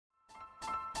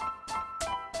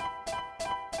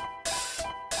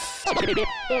What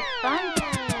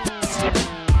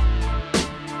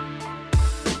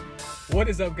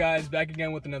is up, guys? Back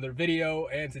again with another video,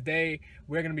 and today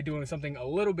we're going to be doing something a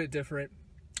little bit different.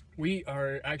 We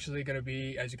are actually going to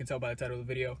be, as you can tell by the title of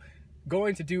the video,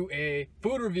 going to do a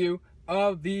food review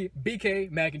of the BK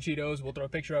Mac N Cheetos. We'll throw a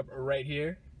picture up right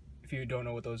here if you don't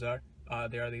know what those are.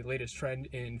 They are the latest trend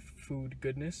in food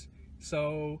goodness.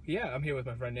 So yeah, I'm here with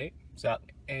my friend Nate. What's up?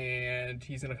 And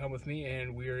he's going to come with me,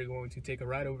 and we're going to take a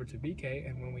ride over to BK,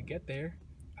 and when we get there,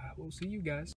 we'll see you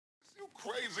guys. You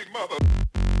crazy mother.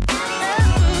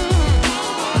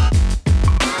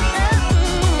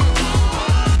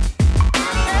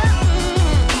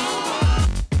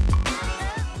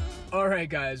 Alright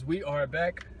guys, we are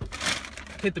back.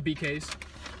 Hit the BKs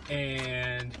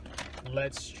and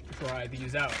let's try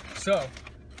these out. So,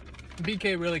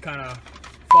 BK really kind of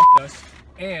fucked us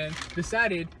and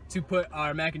decided to put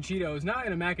our mac and Cheetos not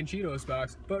in a mac and Cheetos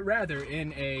box, but rather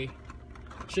in a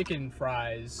chicken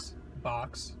fries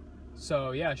box.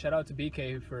 So yeah, shout out to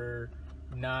BK for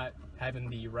not having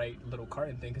the right little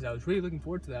carton thing, because I was really looking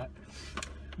forward to that.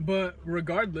 But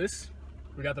regardless,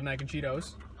 we got the mac and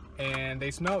Cheetos, and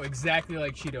they smell exactly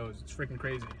like Cheetos. It's freaking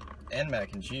crazy. And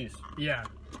mac and cheese. Yeah.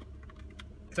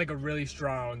 It's like a really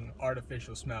strong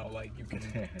artificial smell. Like, you can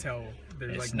tell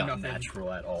there's It's like not nothing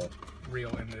natural at all.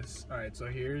 real in this. Alright, so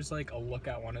here's like a look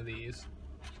at one of these.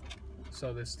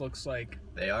 So this looks like...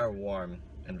 They are warm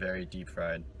and very deep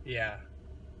fried. Yeah.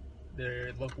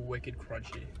 They look wicked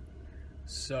crunchy.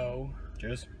 So,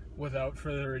 Cheers. without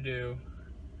further ado,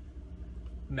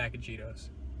 mac and Cheetos.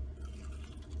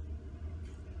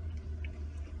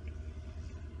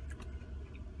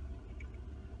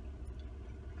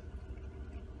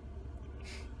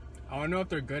 I don't know if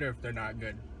they're good or if they're not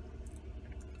good.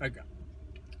 Like,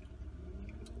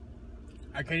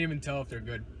 I can't even tell if they're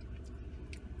good.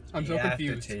 I'm so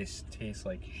confused. Taste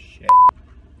like shit.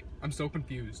 I'm so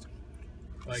confused.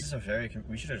 Like, This is a very.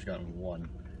 We should have just gotten one.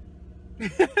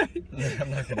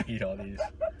 I'm not gonna eat all these.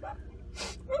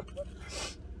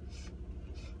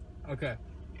 Okay.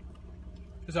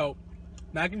 So,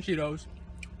 mac and Cheetos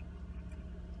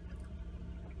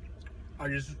are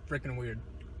just freaking weird.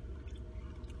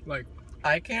 Like,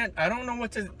 I don't know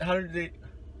what to. How do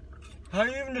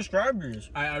you even describe these?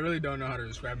 I really don't know how to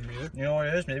describe them either. You know what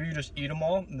it is? Maybe you just eat them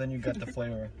all and then you get the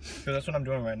flavor. Because that's what I'm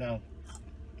doing right now.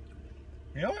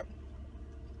 You know what?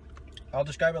 I'll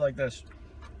describe it like this.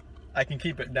 I can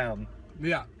keep it down.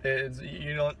 Yeah.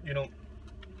 You don't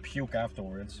puke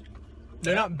afterwards.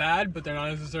 They're not bad, but they're not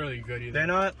necessarily good either. They're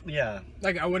not. Yeah.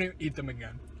 Like, I wouldn't eat them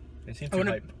again. They seem too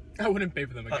hype. I wouldn't pay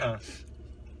for them again.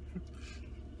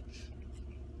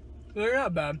 They're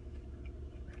not bad.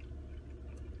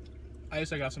 I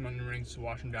guess I got some onion rings to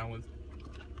wash them down with.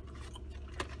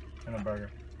 And a burger.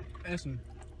 And some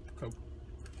Coke.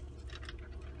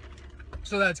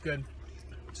 So that's good.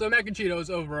 So mac and Cheetos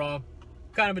overall,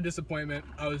 kind of a disappointment.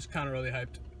 I was kind of really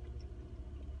hyped.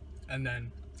 And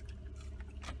then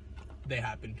they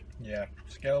happened. Yeah.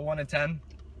 Scale of 1 to 10.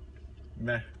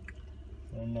 Meh. I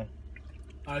don't know.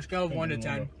 On a scale of 1 to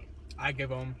 10, I give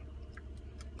them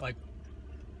like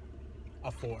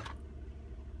a 4.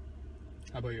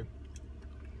 How about you?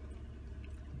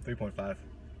 3.5.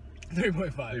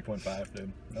 3.5. 3.5,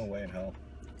 dude. No way in hell.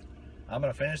 I'm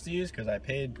gonna finish these because I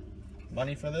paid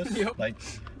money for this. Yep. Like,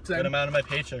 Same. good amount of my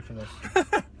paycheck for this.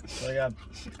 So yeah.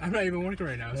 I'm not even working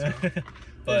right now, so But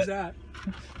there's that.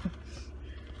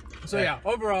 So yeah,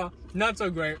 overall, not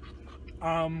so great.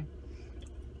 Yeah.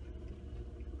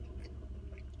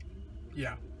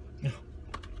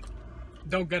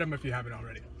 Don't get them if you haven't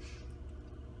already.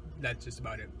 That's just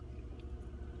about it.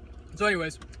 So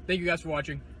anyways, thank you guys for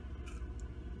watching.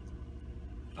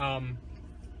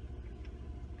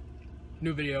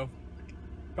 New video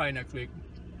probably next week.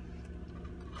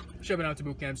 Shipping out to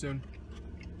boot camp soon.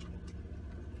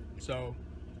 So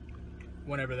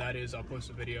whenever that is, I'll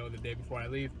post a video the day before I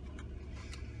leave.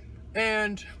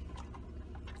 And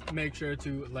make sure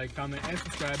to like, comment, and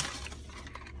subscribe.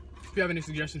 If you have any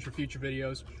suggestions for future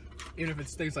videos, even if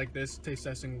it's things like this, taste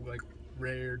testing, like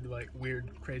weird,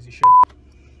 crazy shit,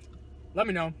 let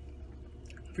me know.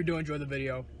 If you do enjoy the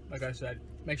video, like I said,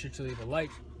 make sure to leave a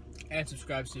like and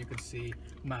subscribe so you can see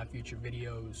my future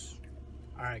videos.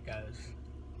 Alright guys,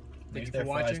 thank you for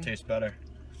watching. Their fries taste better.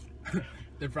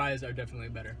 Their fries are definitely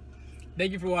better.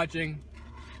 Thank you for watching.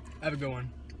 Have a good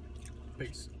one.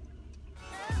 Peace.